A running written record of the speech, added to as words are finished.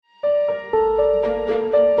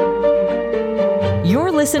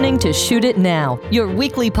listening to Shoot It Now, your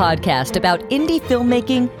weekly podcast about indie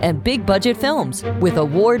filmmaking and big budget films with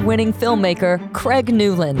award-winning filmmaker Craig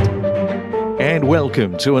Newland. And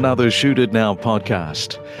welcome to another Shoot It Now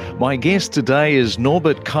podcast. My guest today is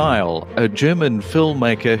Norbert Keil, a German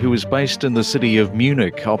filmmaker who is based in the city of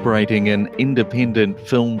Munich, operating an independent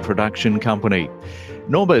film production company.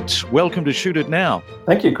 Norbert, welcome to Shoot It Now.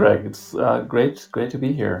 Thank you, Craig. It's great to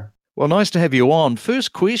be here. Well, nice to have you on.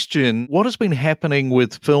 First question, what has been happening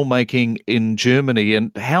with filmmaking in Germany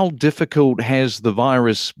and how difficult has the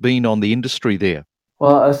virus been on the industry there?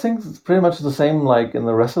 Well, I think it's pretty much the same like in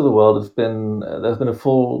the rest of the world. There's been a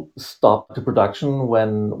full stop to production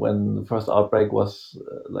when the first outbreak was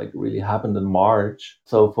really happened in March.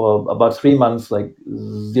 So for about 3 months,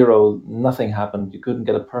 nothing happened. You couldn't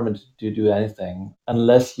get a permit to do anything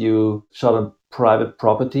unless you shot on private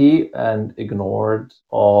property and ignored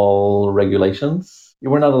all regulations. You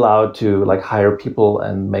were not allowed to hire people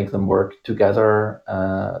and make them work together.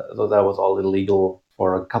 So that was all illegal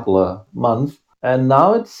for a couple of months. And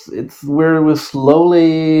now we're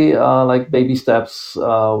slowly, baby steps,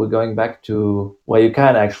 we're going back to where you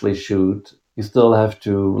can actually shoot. You still have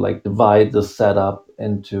to divide the setup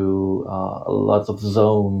into lots of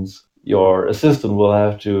zones. Your assistant will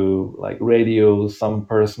have to radio some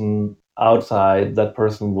person outside. That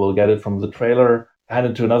person will get it from the trailer, hand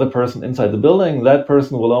it to another person inside the building. That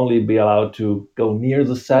person will only be allowed to go near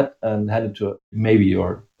the set and hand it to maybe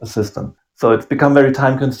your assistant. So it's become very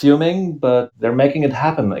time consuming, but they're making it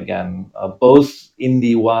happen again, both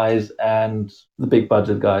indie-wise and the big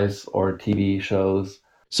budget guys or TV shows.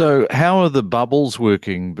 So how are the bubbles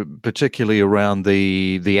working, particularly around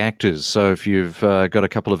the actors? So if you've got a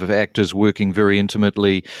couple of actors working very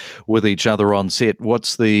intimately with each other on set,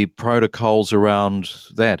 what's the protocols around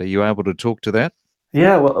that? Are you able to talk to that?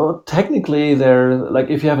 Yeah, well, technically, they're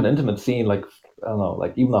if you have an intimate scene,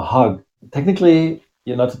 even a hug, technically,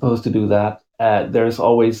 you're not supposed to do that. There's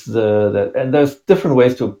always and there's different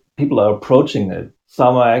ways people are approaching it.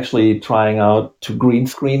 Some are actually trying out to green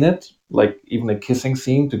screen it, even a kissing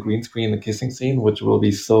scene, to green screen a kissing scene, which will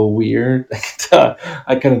be so weird.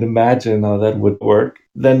 I cannot imagine how that would work.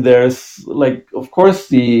 Then there's of course,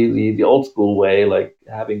 the old school way,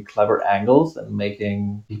 having clever angles and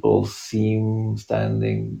making people seem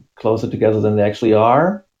standing closer together than they actually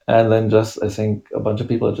are. And then I think a bunch of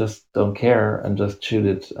people just don't care and just shoot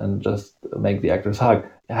it and just make the actors hug.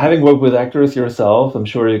 Having worked with actors yourself, I'm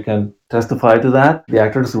sure you can testify to that. The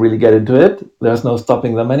actors really get into it. There's no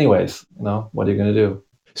stopping them anyways. What are you going to do?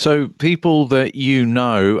 So people that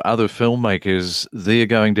other filmmakers, they're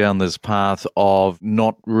going down this path of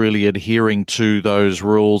not really adhering to those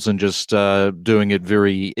rules and just doing it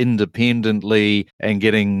very independently and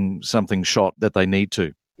getting something shot that they need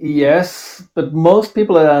to. Yes, but most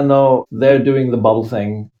people that I know, they're doing the bubble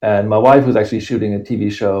thing. And my wife, who's actually shooting a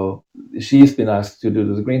TV show, she's been asked to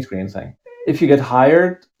do the green screen thing. If you get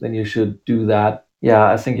hired, then you should do that.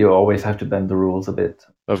 Yeah, I think you always have to bend the rules a bit.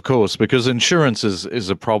 Of course, because insurance is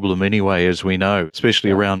a problem anyway, as we know, especially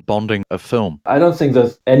around bonding a film. I don't think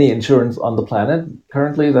there's any insurance on the planet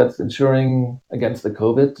currently that's insuring against the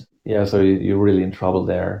COVID. Yeah, so you're really in trouble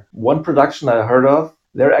there. One production I heard of,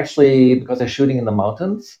 they're actually, because they're shooting in the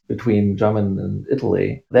mountains between Germany and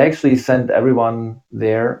Italy, they actually sent everyone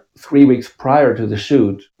there 3 weeks prior to the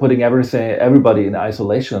shoot, putting everybody in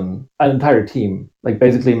isolation, an entire team,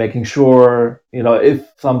 basically making sure, if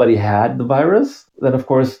somebody had the virus, then of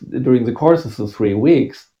course, during the course of the 3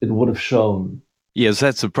 weeks, it would have shown. Yes,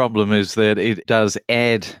 that's the problem, is that it does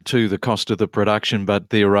add to the cost of the production, but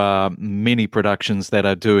there are many productions that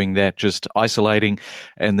are doing that, just isolating,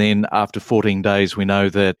 and then after 14 days, we know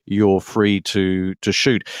that you're free to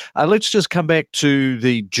shoot. Let's just come back to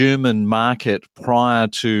the German market prior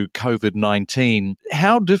to COVID-19.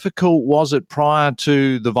 How difficult was it prior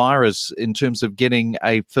to the virus in terms of getting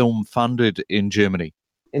a film funded in Germany?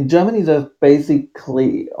 In Germany, there's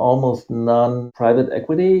basically almost none private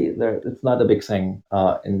equity. It's not a big thing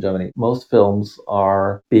in Germany. Most films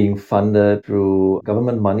are being funded through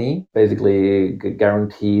government money, basically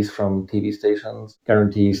guarantees from TV stations,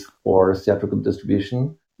 guarantees for theatrical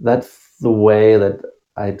distribution. That's the way that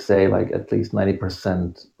I'd say at least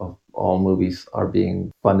 90% of all movies are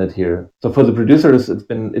being funded here. So for the producers, it's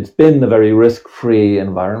been a very risk-free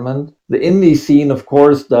environment. The indie scene, of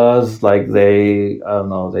course, does they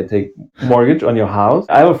take mortgage on your house.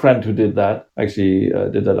 I have a friend who did that. Actually,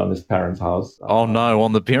 did that on his parents' house. Oh no,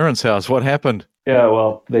 on the parents' house. What happened? Yeah,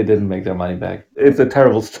 well, they didn't make their money back. It's a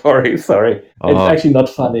terrible story. Sorry, It's actually not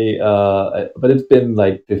funny. But it's been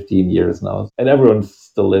 15 years now, and everyone's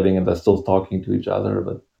still living and they're still talking to each other.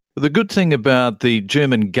 But The good thing about the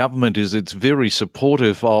German government is it's very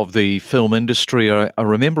supportive of the film industry. I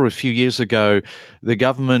remember a few years ago, the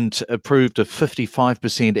government approved a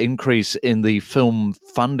 55% increase in the film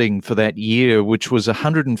funding for that year, which was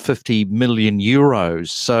 150 million euros.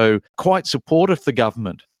 So quite supportive, the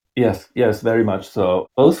government. Yes, very much so.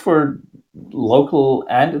 Both for local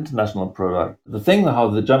and international product. The thing how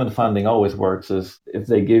the German funding always works is if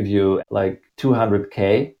they give you like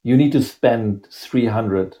 200K, you need to spend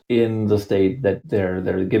 300 in the state that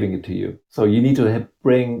they're giving it to you. So you need to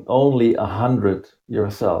bring only 100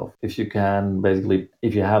 yourself. If you can, basically,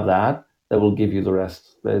 if you have that, that will give you the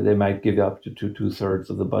rest. They might give you up to two-thirds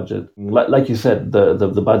of the budget. Like you said,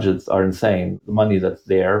 the budgets are insane. The money that's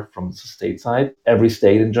there from the state side. Every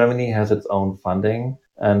state in Germany has its own funding.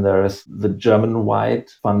 And there's the German-wide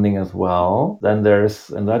funding as well. Then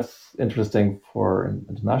and that's interesting for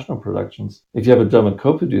international productions. If you have a German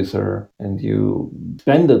co-producer and you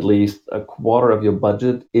spend at least a quarter of your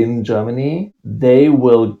budget in Germany, they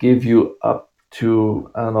will give you up to,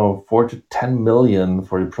 I don't know, 4 to 10 million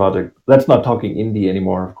for your project. That's not talking indie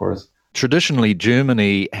anymore, of course. Traditionally,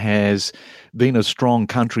 Germany has been a strong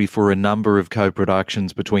country for a number of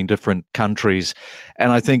co-productions between different countries.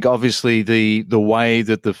 And I think obviously the way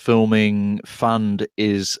that the filming fund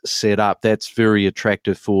is set up, that's very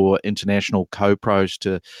attractive for international co-pros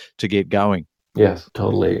to get going. Yes,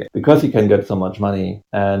 totally. Because you can get so much money.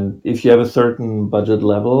 And if you have a certain budget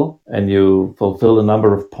level and you fulfill a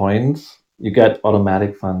number of points, you get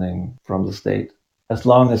automatic funding from the state, as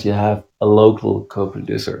long as you have a local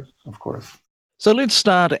co-producer, of course. So let's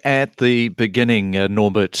start at the beginning,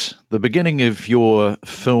 Norbert, the beginning of your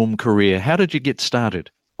film career. How did you get started?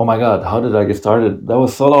 Oh my God, how did I get started? That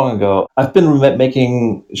was so long ago. I've been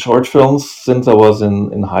making short films since I was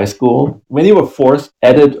in high school. When you were forced to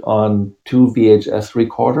edit on 2 VHS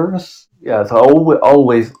recorders, yeah, so I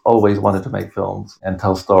always wanted to make films and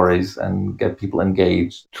tell stories and get people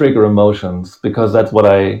engaged, trigger emotions, because that's what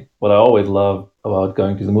I always loved about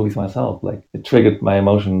going to the movies myself. Like, it triggered my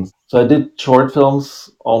emotions. So I did short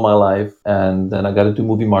films all my life, and then I got into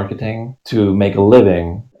movie marketing to make a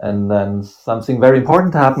living. And then something very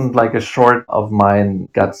important happened, like a short of mine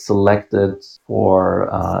got selected for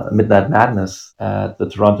Midnight Madness at the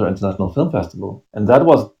Toronto International Film Festival. And that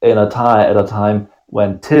was at a time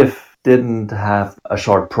when TIFF didn't have a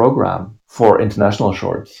short program for international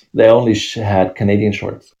shorts. They only had Canadian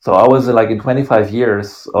shorts. So I was like, in 25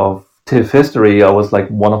 years of TIFF history, I was like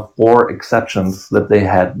one of 4 exceptions that they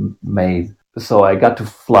had made. So I got to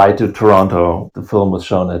fly to Toronto. The film was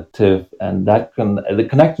shown at TIFF, and the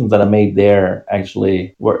connections that I made there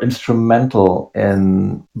actually were instrumental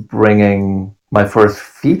in bringing my first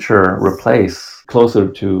feature, Replace, closer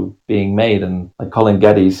to being made. And like Colin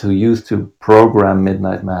Geddes, who used to program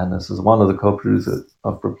Midnight Madness, is one of the co-producers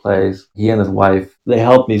of Replace. He and his wife, they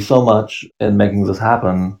helped me so much in making this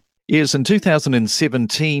happen. Yes, in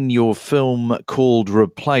 2017, your film called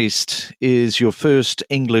Replaced is your first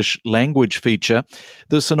English language feature.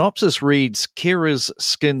 The synopsis reads, Kira's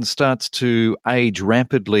skin starts to age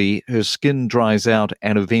rapidly, her skin dries out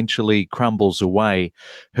and eventually crumbles away.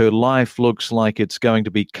 Her life looks like it's going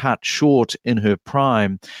to be cut short in her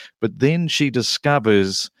prime, but then she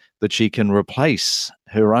discovers that she can replace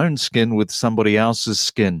her own skin with somebody else's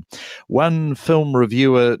skin. One film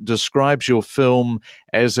reviewer describes your film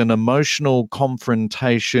as an emotional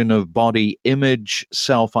confrontation of body image,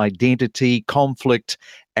 self-identity, conflict,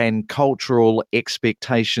 and cultural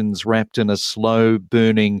expectations wrapped in a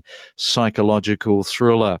slow-burning psychological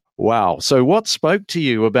thriller. Wow. So what spoke to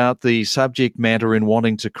you about the subject matter in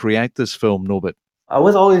wanting to create this film, Norbert? I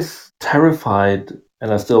was always terrified,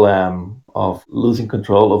 and I still am, of losing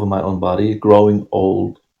control over my own body, growing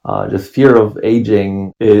old. Just fear of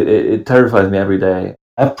aging, it terrifies me every day.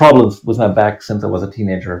 I have problems with my back since I was a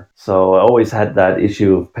teenager. So I always had that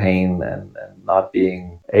issue of pain and not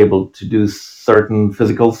being able to do certain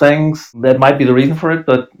physical things. That might be the reason for it.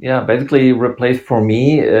 But yeah, basically Replace for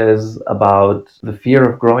me is about the fear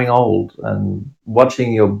of growing old and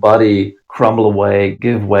watching your body crumble away,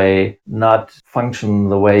 give way, not function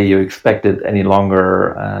the way you expect it any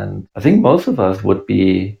longer. And I think most of us would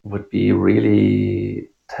be really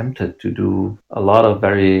tempted to do a lot of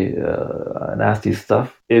very nasty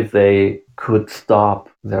stuff if they could stop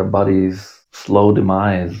their body's slow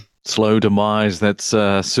demise. Slow demise, that's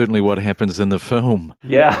certainly what happens in the film.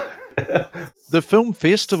 Yeah. The film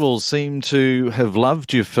festivals seem to have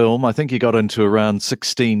loved your film. I think you got into around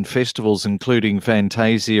 16 festivals, including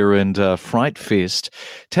Fantasia and Fright Fest.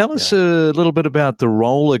 Tell us a little bit about the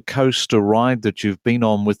roller coaster ride that you've been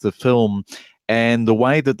on with the film and the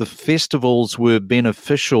way that the festivals were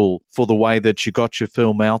beneficial for the way that you got your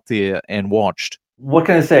film out there and watched. What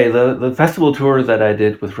can I say? The festival tour that I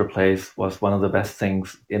did with Replace was one of the best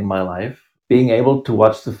things in my life. Being able to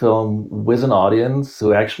watch the film with an audience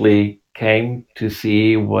who actually came to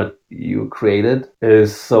see what you created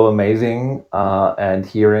is so amazing. And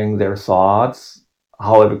hearing their thoughts,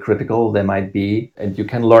 however critical they might be, and you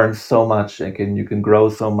can learn so much and you can grow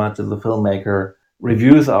so much as a filmmaker.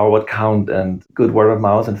 Reviews are what count, and good word of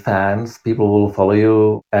mouth and fans, people will follow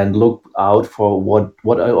you and look out for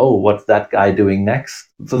what's that guy doing next.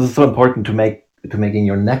 So this is so important to making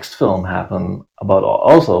your next film happen, about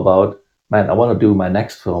man, I want to do my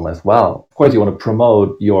next film as well. Of course, you want to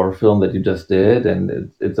promote your film that you just did,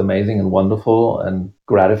 and it's amazing and wonderful and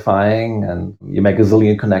gratifying, and you make a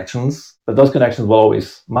zillion connections. But those connections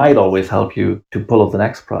might always help you to pull off the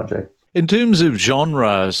next project. In terms of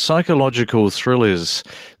genre, psychological thrillers,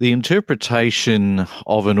 the interpretation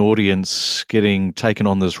of an audience getting taken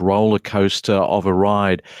on this roller coaster of a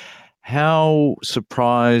ride, how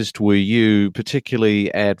surprised were you,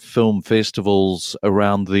 particularly at film festivals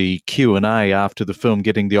around the Q&A after the film,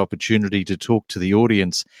 getting the opportunity to talk to the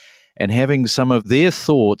audience and having some of their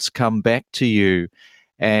thoughts come back to you,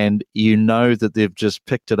 and you know that they've just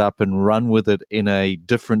picked it up and run with it in a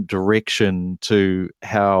different direction to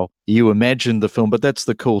how you imagined the film? But that's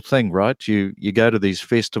the cool thing, right? You go to these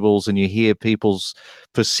festivals and you hear people's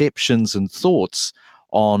perceptions and thoughts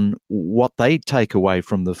on what they take away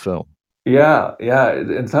from the film. Yeah,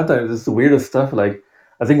 and sometimes it's the weirdest stuff. Like,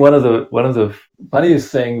 I think one of the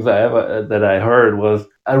funniest things that I heard was,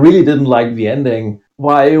 I really didn't like the ending.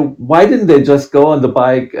 Why didn't they just go on the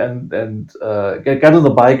bike and get on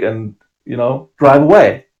the bike and drive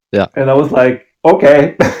away? Yeah. And I was like,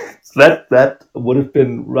 okay, that would have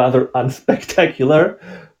been rather unspectacular.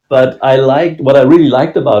 But what I really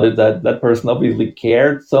liked about it, that person obviously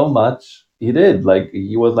cared so much. He did. Like,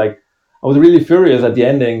 he was like, I was really furious at the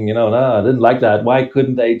ending, no, I didn't like that. Why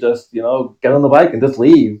couldn't they just, get on the bike and just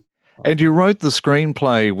leave? And you wrote the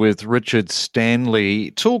screenplay with Richard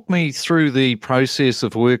Stanley. Talk me through the process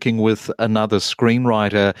of working with another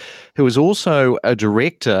screenwriter who is also a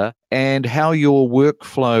director, and how your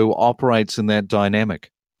workflow operates in that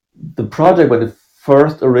dynamic. The project, when it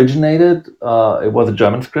first originated, it was a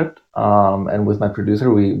German script. And with my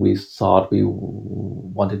producer, we thought we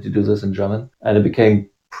wanted to do this in German. And it became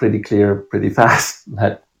pretty clear pretty fast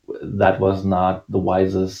that was not the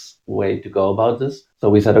wisest way to go about this. So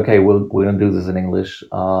we said, okay, we're going to do this in English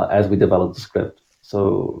as we developed the script.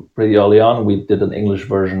 So pretty early on, we did an English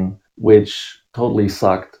version, which totally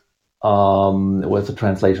sucked. The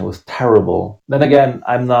translation was terrible. Then again,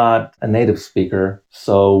 I'm not a native speaker,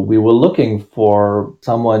 so we were looking for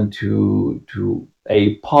someone to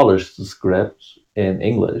polish the script in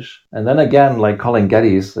English. And then again, like Colin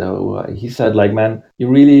Geddes, he said, like, man, you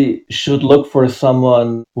really should look for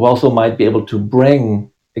someone who also might be able to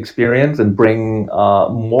bring experience and bring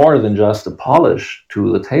more than just a polish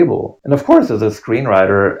to the table. And of course, as a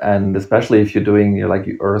screenwriter, and especially if you're doing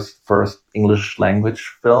your first English language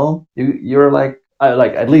film, you're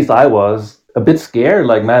at least I was a bit scared,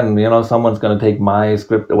 like, man, someone's going to take my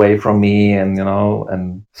script away from me. And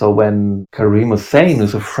so when Karim Hussein,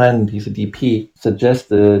 who's a friend, he's a DP,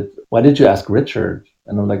 suggested, why did you ask Richard?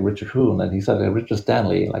 And I'm like, Richard who? And then he said, Richard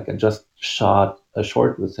Stanley. Like, I just shot a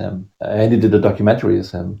short with him, and he did a documentary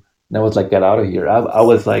with him. And I was like, get out of here. I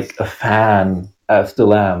was like a fan, I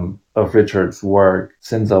still am, of Richard's work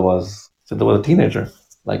since I was a teenager.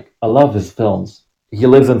 Like, I love his films. He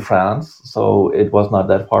lives in France, so it was not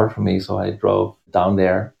that far from me. So I drove down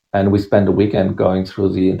there, and we spent a weekend going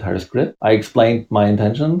through the entire script. I explained my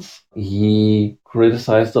intentions. He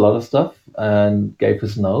criticized a lot of stuff and gave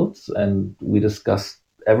his notes, and we discussed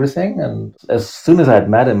everything. And as soon as I had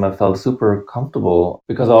met him, I felt super comfortable,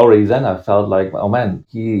 because already then I felt like, oh man,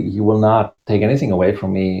 he will not take anything away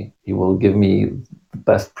from me. He will give me the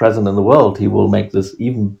best present in the world. He will make this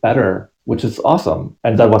even better, which is awesome.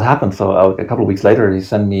 And that's what happened. So a couple of weeks later, he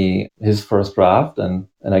sent me his first draft. And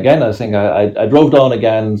again, I think I drove down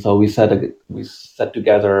again. So we sat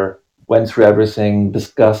together, went through everything,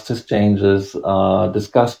 discussed his changes,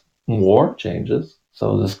 discussed more changes.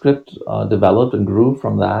 So the script developed and grew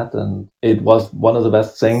from that. And it was one of the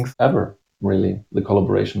best things ever, really, the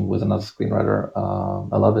collaboration with another screenwriter.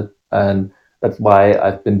 I love it. And that's why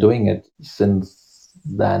I've been doing it since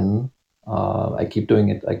then. I keep doing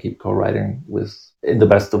it. I keep co-writing in the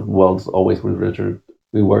best of worlds, always with Richard.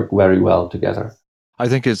 We work very well together. I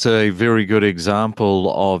think it's a very good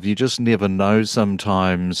example of, you just never know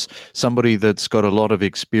sometimes. Somebody that's got a lot of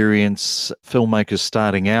experience, filmmakers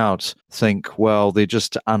starting out, think, well, they're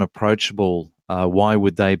just unapproachable. Why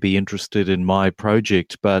would they be interested in my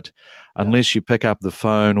project? But unless you pick up the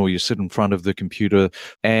phone or you sit in front of the computer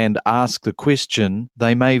and ask the question,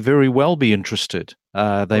 they may very well be interested.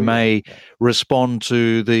 They may respond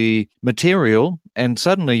to the material, and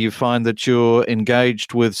suddenly you find that you're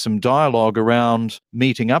engaged with some dialogue around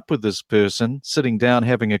meeting up with this person, sitting down,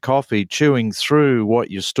 having a coffee, chewing through what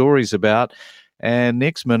your story's about. And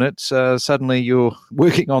next minute, suddenly you're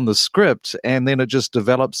working on the script, and then it just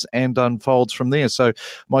develops and unfolds from there. So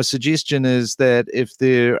my suggestion is that if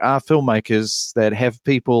there are filmmakers that have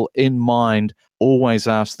people in mind, always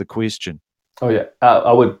ask the question. Oh, yeah.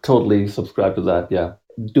 I would totally subscribe to that. Yeah.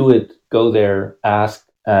 Do it, go there, ask,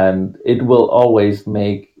 and it will always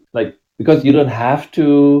make, like, because you don't have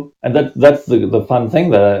to, and that's the fun thing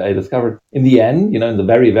that I discovered. In the end, in the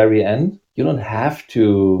very, very end, you don't have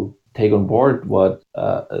to take on board what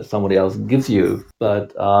somebody else gives you.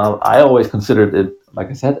 But I always considered it, like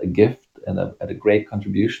I said, a gift and a great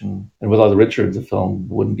contribution. And without Richard, the film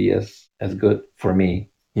wouldn't be as good for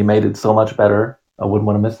me. He made it so much better. I wouldn't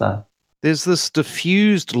want to miss that. There's this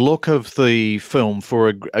diffused look of the film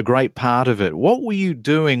for a great part of it. What were you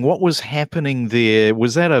doing? What was happening there?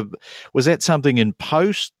 Was that something in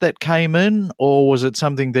post that came in, or was it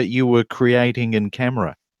something that you were creating in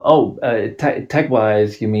camera? Oh,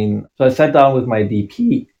 tech-wise, you mean? So I sat down with my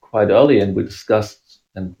DP quite early, and we discussed,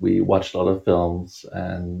 and we watched a lot of films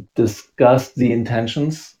and discussed the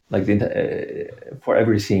intentions, like for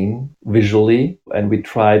every scene visually, and we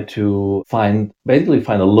tried to basically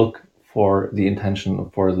find a look for the intention,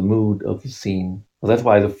 for the mood of the scene. So that's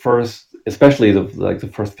why especially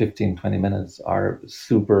the first 15, 20 minutes are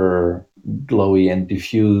super glowy and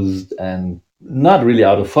diffused and not really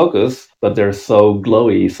out of focus, but they're so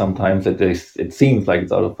glowy sometimes that it seems like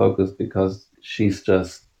it's out of focus because she's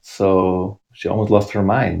just she almost lost her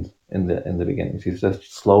mind in the beginning. She's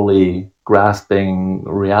just slowly grasping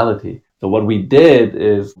reality. So what we did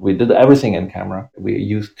is we did everything in camera. We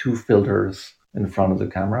used 2 filters in front of the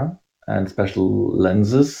camera and special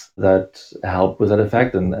lenses that help with that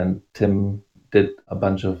effect. And Tim did a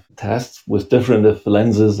bunch of tests with different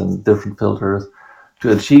lenses and different filters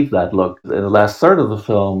to achieve that look. In the last third of the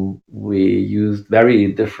film, we used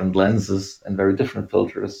very different lenses and very different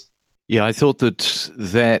filters. Yeah, I thought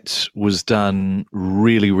that was done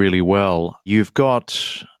really, really well. You've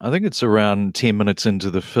got, I think it's around 10 minutes into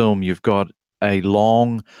the film, you've got a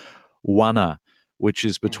long one which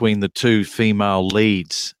is between the 2 female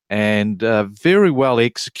leads, and very well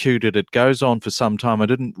executed. It goes on for some time. I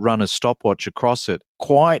didn't run a stopwatch across it.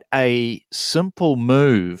 Quite a simple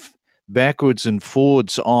move, backwards and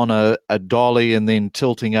forwards on a dolly and then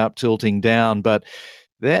tilting up, tilting down, but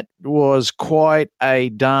that was quite a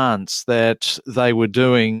dance that they were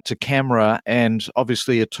doing to camera, and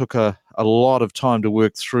obviously it took a lot of time to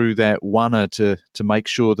work through that one to make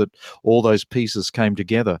sure that all those pieces came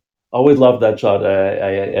together. Always loved that shot.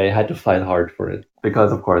 I had to fight hard for it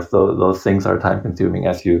because, of course, those things are time consuming,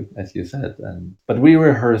 as you said. But we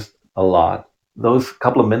rehearsed a lot. Those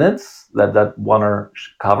couple of minutes that one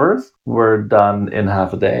covers were done in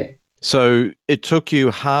half a day. So it took you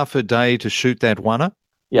half a day to shoot that one?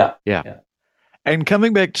 Yeah. And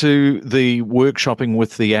coming back to the workshopping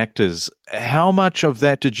with the actors, how much of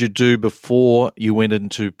that did you do before you went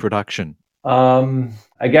into production?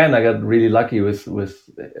 Again, I got really lucky with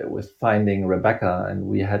finding Rebecca, and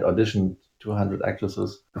we had auditioned 200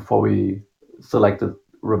 actresses before we selected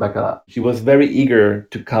Rebecca. She was very eager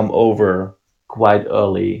to come over quite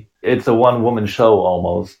early. It's a one-woman show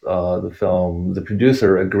almost, the film. The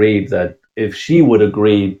producer agreed that if she would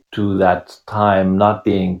agree to that time not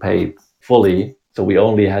being paid fully, so we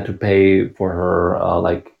only had to pay for her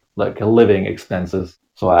like a living expenses.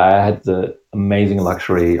 So I had the amazing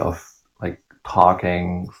luxury of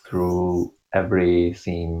talking through every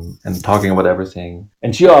scene and talking about everything.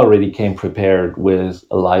 And she already came prepared with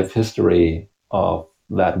a life history of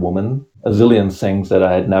that woman, a zillion things that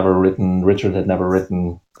I had never written, Richard had never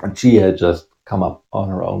written, and she had just come up on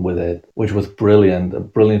her own with it, which was brilliant, a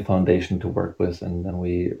brilliant foundation to work with. And then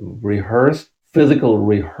we rehearsed. Physical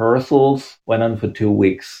rehearsals went on for 2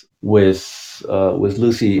 weeks with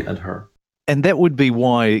Lucy and her. And that would be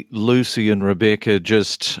why Lucy and Rebecca,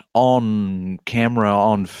 just on camera,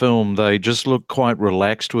 on film, they just look quite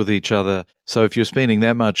relaxed with each other. So if you're spending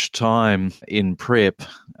that much time in prep,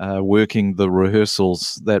 working the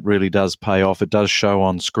rehearsals, that really does pay off. It does show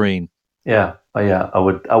on screen. Yeah. I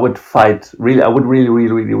would fight. Really, I would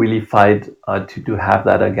really fight to have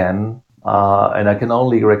that again. And I can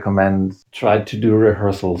only recommend try to do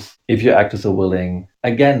rehearsals if your actors are willing.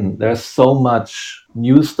 Again, there's so much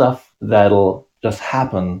new stuff that'll just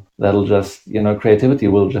happen. That'll just, creativity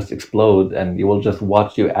will just explode, and you will just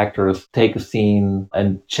watch your actors take a scene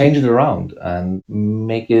and change it around and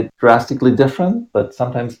make it drastically different, but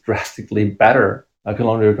sometimes drastically better. I can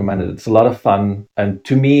only recommend it. It's a lot of fun. And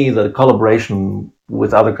to me, the collaboration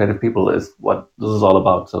with other creative people is what this is all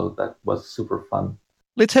about. So that was super fun.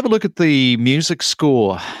 Let's have a look at the music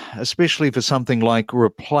score, especially for something like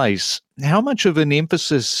Replace. How much of an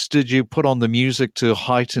emphasis did you put on the music to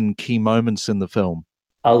heighten key moments in the film?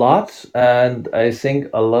 A lot, and I think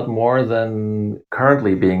a lot more than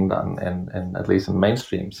currently being done in at least in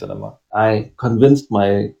mainstream cinema. I convinced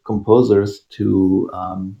my composers to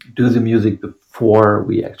do the music before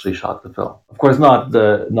we actually shot the film. Of course, not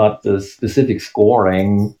the specific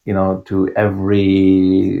scoring, to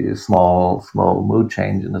every small mood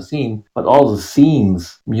change in the scene, but all the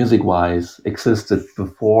scenes, music wise, existed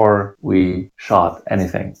before we shot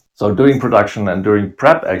anything. So during production and during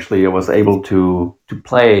prep, actually, I was able to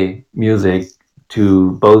play music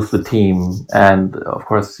to both the team and, of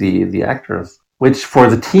course, the actors, which for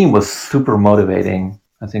the team was super motivating.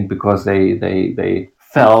 I think because they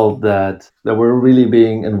felt that they were really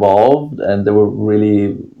being involved, and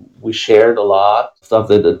we shared a lot stuff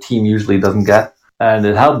that a team usually doesn't get. And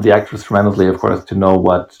it helped the actors tremendously, of course, to know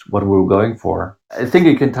what we were going for. I think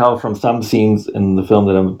you can tell from some scenes in the film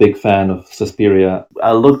that I'm a big fan of Suspiria.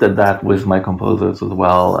 I looked at that with my composers as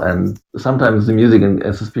well. And sometimes the music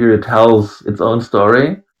in Suspiria tells its own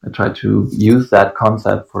story. I tried to use that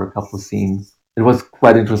concept for a couple of scenes. It was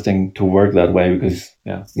quite interesting to work that way because,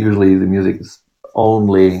 usually the music is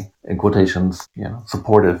only, in quotations,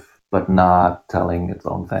 supportive, but not telling its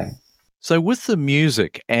own thing. So, with the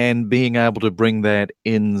music and being able to bring that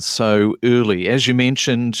in so early, as you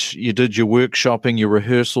mentioned, you did your workshopping, your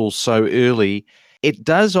rehearsals so early. It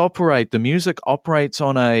does operate, the music operates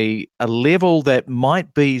on a level that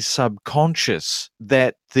might be subconscious,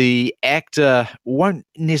 that the actor won't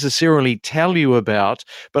necessarily tell you about.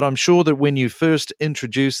 But I'm sure that when you first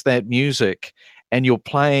introduce that music, and you're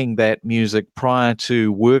playing that music prior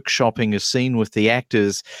to workshopping a scene with the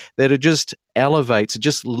actors, that it just elevates, it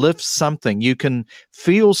just lifts something. You can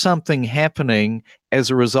feel something happening as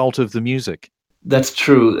a result of the music. That's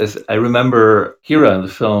true. As I remember Kira in the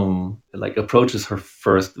film, approaches her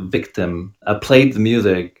first victim. I played the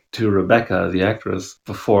music to Rebecca, the actress,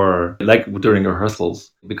 before, during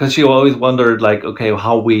rehearsals, because she always wondered, okay,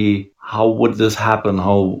 how would this happen?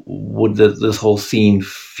 How would this whole scene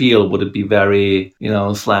feel? Would it be very,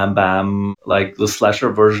 slam bam, like the slasher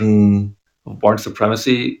version of Born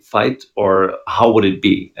Supremacy fight, or how would it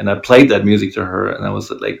be? And I played that music to her, and I was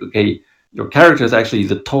like, okay, your character is actually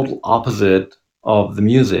the total opposite of the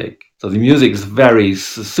music. So the music is very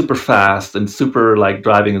super fast and super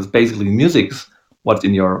driving. It's basically music's what's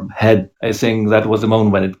in your head. I think that was the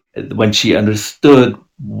moment when she understood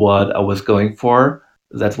what I was going for.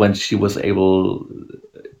 That's when she was able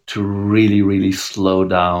to really, really slow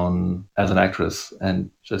down as an actress and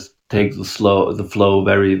just take the flow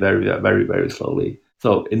very, very, very, very slowly.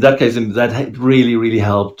 So in that case, that really, really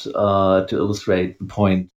helped to illustrate the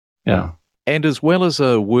point. Yeah. And as well as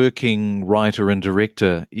a working writer and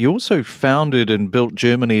director, you also founded and built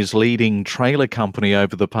Germany's leading trailer company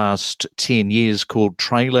over the past 10 years called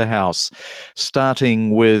Trailer House,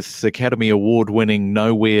 starting with Academy Award-winning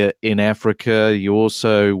Nowhere in Africa. You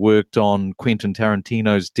also worked on Quentin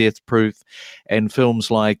Tarantino's Death Proof and films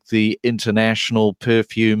like The International,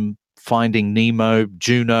 Perfume, Finding Nemo,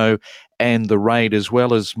 Juno, and The Raid, as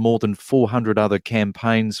well as more than 400 other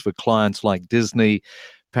campaigns for clients like Disney,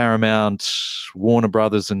 Paramount, Warner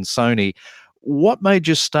Brothers, and Sony. What made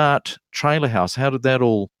you start Trailer House? How did that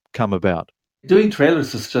all come about? Doing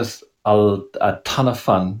trailers is just a ton of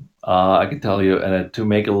fun, I can tell you. And to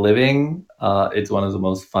make a living, it's one of the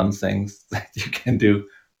most fun things that you can do,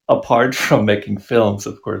 apart from making films,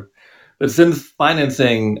 of course. But since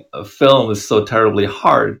financing a film is so terribly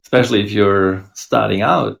hard, especially if you're starting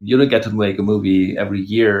out, you don't get to make a movie every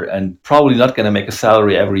year and probably not going to make a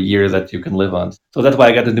salary every year that you can live on. So that's why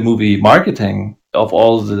I got into movie marketing. Of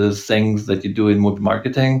all the things that you do in movie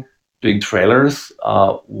marketing, doing trailers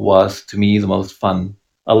was, to me, the most fun.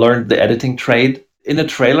 I learned the editing trade. In a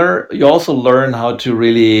trailer, you also learn how to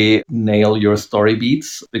really nail your story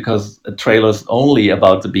beats, because a trailer is only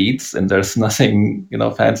about the beats and there's nothing,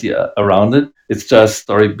 fancy around it. It's just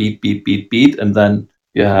story beat, beat, beat, beat. And then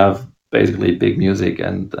you have basically big music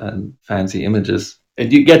and fancy images.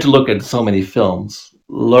 And you get to look at so many films,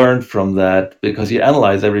 learn from that, because you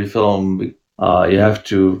analyze every film. You have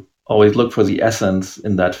to always look for the essence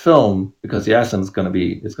in that film, because the essence is going to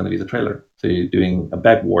be the trailer. So you're doing a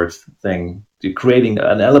backwards thing. You're creating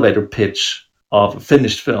an elevator pitch of a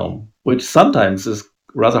finished film. which sometimes is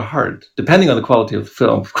rather hard, depending on the quality of the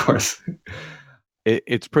film, of course.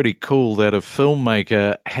 It's pretty cool that a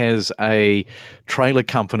filmmaker has a trailer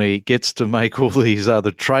company, gets to make all these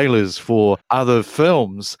other trailers for other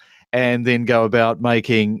films, and then go about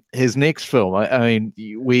making his next film. I mean,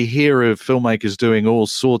 we hear of filmmakers doing all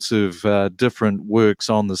sorts of different works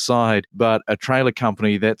on the side, but a trailer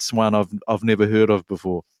company, that's one I've never heard of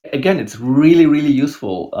before. Again, it's really, really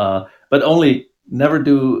useful, but only never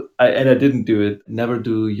do, and I didn't do it, never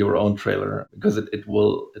do your own trailer, because it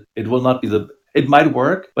will not be it might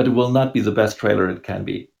work, but it will not be the best trailer it can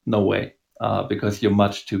be. No way. Because you're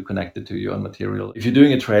much too connected to your own material. If you're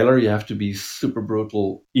doing a trailer, you have to be super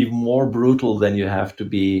brutal, even more brutal than you have to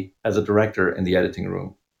be as a director in the editing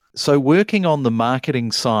room. So working on the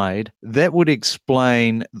marketing side, that would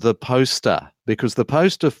explain the poster, because the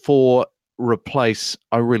poster for Replace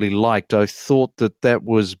I really liked. I thought that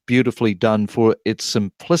was beautifully done for its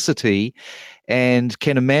simplicity, and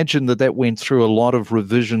can imagine that went through a lot of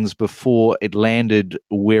revisions before it landed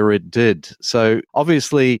where it did. So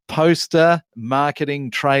obviously poster, marketing,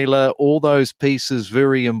 trailer, all those pieces,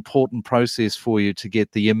 very important process for you to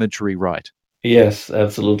get the imagery right. Yes,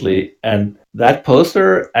 absolutely. And that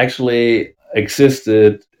poster actually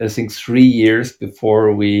existed, I think, 3 years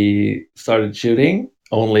before we started shooting,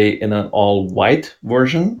 only in an all white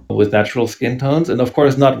version with natural skin tones. And of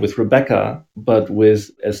course, not with Rebecca, but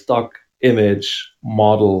with a stock image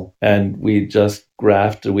model. And we just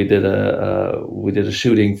we did a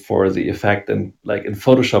shooting for the effect, and like in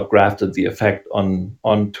Photoshop grafted the effect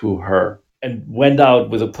onto her, and went out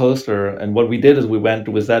with a poster. And what we did is we went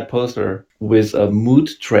with that poster with a mood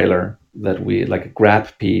trailer that we, like a grab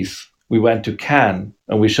piece. We went to Cannes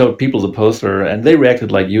and we showed people the poster, and they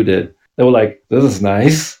reacted like you did. They were like, this is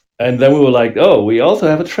nice. And then we were like, oh, we also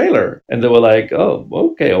have a trailer. And they were like, oh,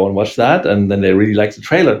 okay, I want to watch that. And then they really liked the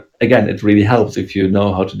trailer. Again, it really helps if you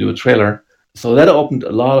know how to do a trailer. So that opened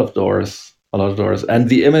a lot of doors. And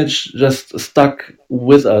the image just stuck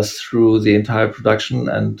with us through the entire production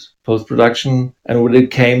and post-production. And when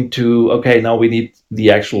it came to, okay, now we need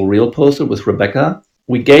the actual real poster with Rebecca,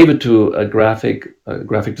 we gave it to a graphic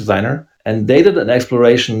designer, and they did an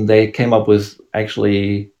exploration. They came up with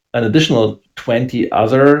actually an additional 20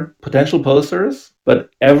 other potential posters, but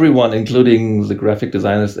everyone, including the graphic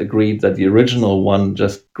designers, agreed that the original one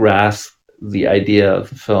just grasped the idea of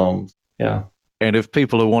the film. Yeah. And if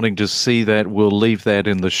people are wanting to see that, we'll leave that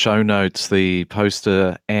in the show notes, the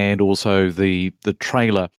poster and also the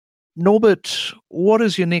trailer. Norbert, what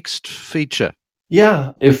is your next feature?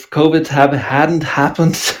 Yeah, if COVID hadn't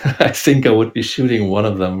happened, I think I would be shooting one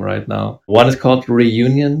of them right now. One is called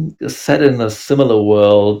Reunion, set in a similar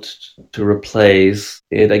world to Replace.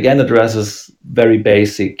 It again addresses very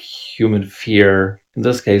basic human fear. In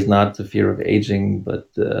this case, not the fear of aging,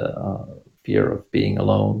 but the fear of being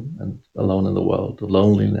alone and alone in the world, the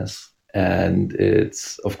loneliness. And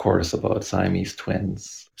it's, of course, about Siamese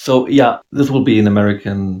twins. So yeah, this will be an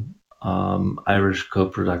American Irish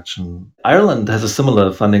co-production. Ireland has a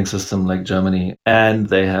similar funding system like Germany, and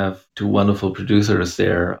they have 2 wonderful producers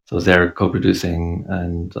there. So they're co-producing,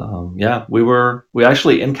 and we're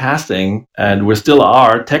actually in casting, and we still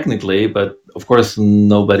are technically, but of course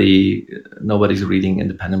nobody's reading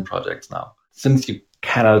independent projects now. Since you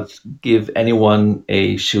cannot give anyone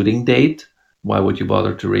a shooting date, why would you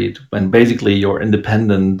bother to read when basically you're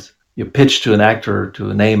independent? Your pitch to an actor, to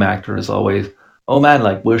a name actor, is always, oh man,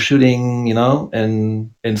 like we're shooting,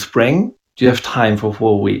 in spring. Do you have time for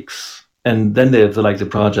 4 weeks? And then they like the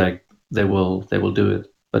project, they will do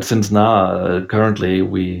it. But since now, currently,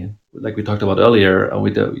 we talked about earlier,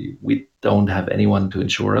 we don't have anyone to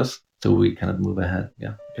insure us, so we kind of move ahead.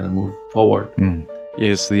 Yeah, kind of move forward.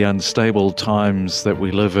 Yes, the unstable times that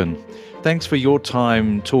we live in. Thanks for your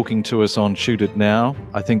time talking to us on Shoot It Now.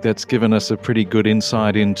 I think that's given us a pretty good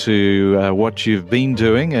insight into what you've been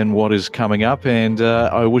doing and what is coming up, and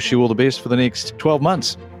I wish you all the best for the next 12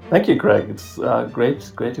 months. Thank you, Craig. It's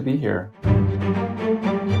great to be here.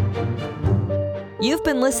 You've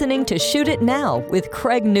been listening to Shoot It Now with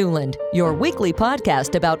Craig Newland, your weekly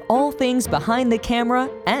podcast about all things behind the camera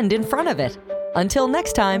and in front of it. Until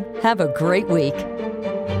next time, have a great week.